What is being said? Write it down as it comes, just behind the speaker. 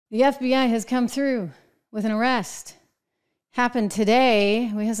The FBI has come through with an arrest. Happened today.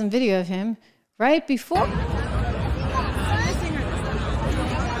 We have some video of him right before.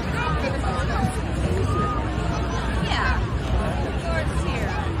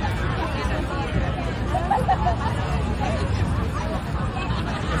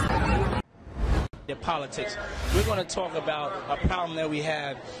 Politics. We're going to talk about a problem that we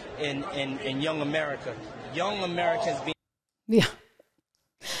have in young America. Young Americans being... Yeah.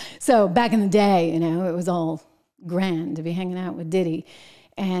 So back in the day, you know, it was all grand to be hanging out with Diddy.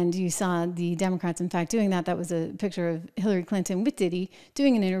 And you saw the Democrats, in fact, doing that. That was a picture of Hillary Clinton with Diddy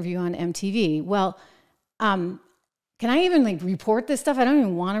doing an interview on MTV. Well, can I even like report this stuff? I don't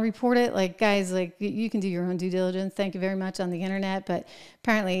even want to report it. Like, guys, like you can do your own due diligence. Thank you very much on the internet. But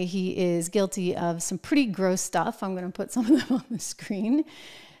apparently he is guilty of some pretty gross stuff. I'm going to put some of them on the screen.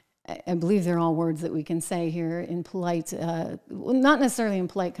 I believe they're all words that we can say here in polite, well, not necessarily in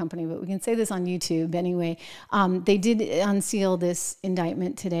polite company, but we can say this on YouTube anyway. They did unseal this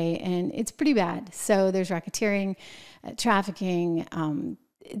indictment today, and it's pretty bad. So there's racketeering, trafficking,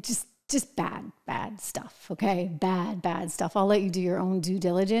 just bad stuff, okay? Bad stuff. I'll let you do your own due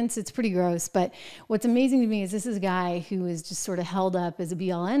diligence. It's pretty gross. But what's amazing to me is this is a guy who was just sort of held up as a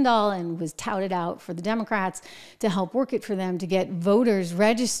be-all, end-all and was touted out for the Democrats to help work it for them to get voters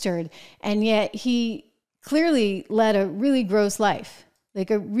registered. And yet he clearly led a really gross life,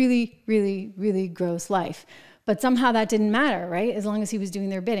 like a really gross life. But somehow that didn't matter, right? As long as he was doing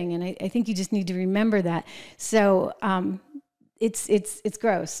their bidding. And I think you just need to remember that. So, it's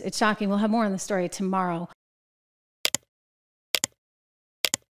gross. It's shocking. We'll have more on the story tomorrow.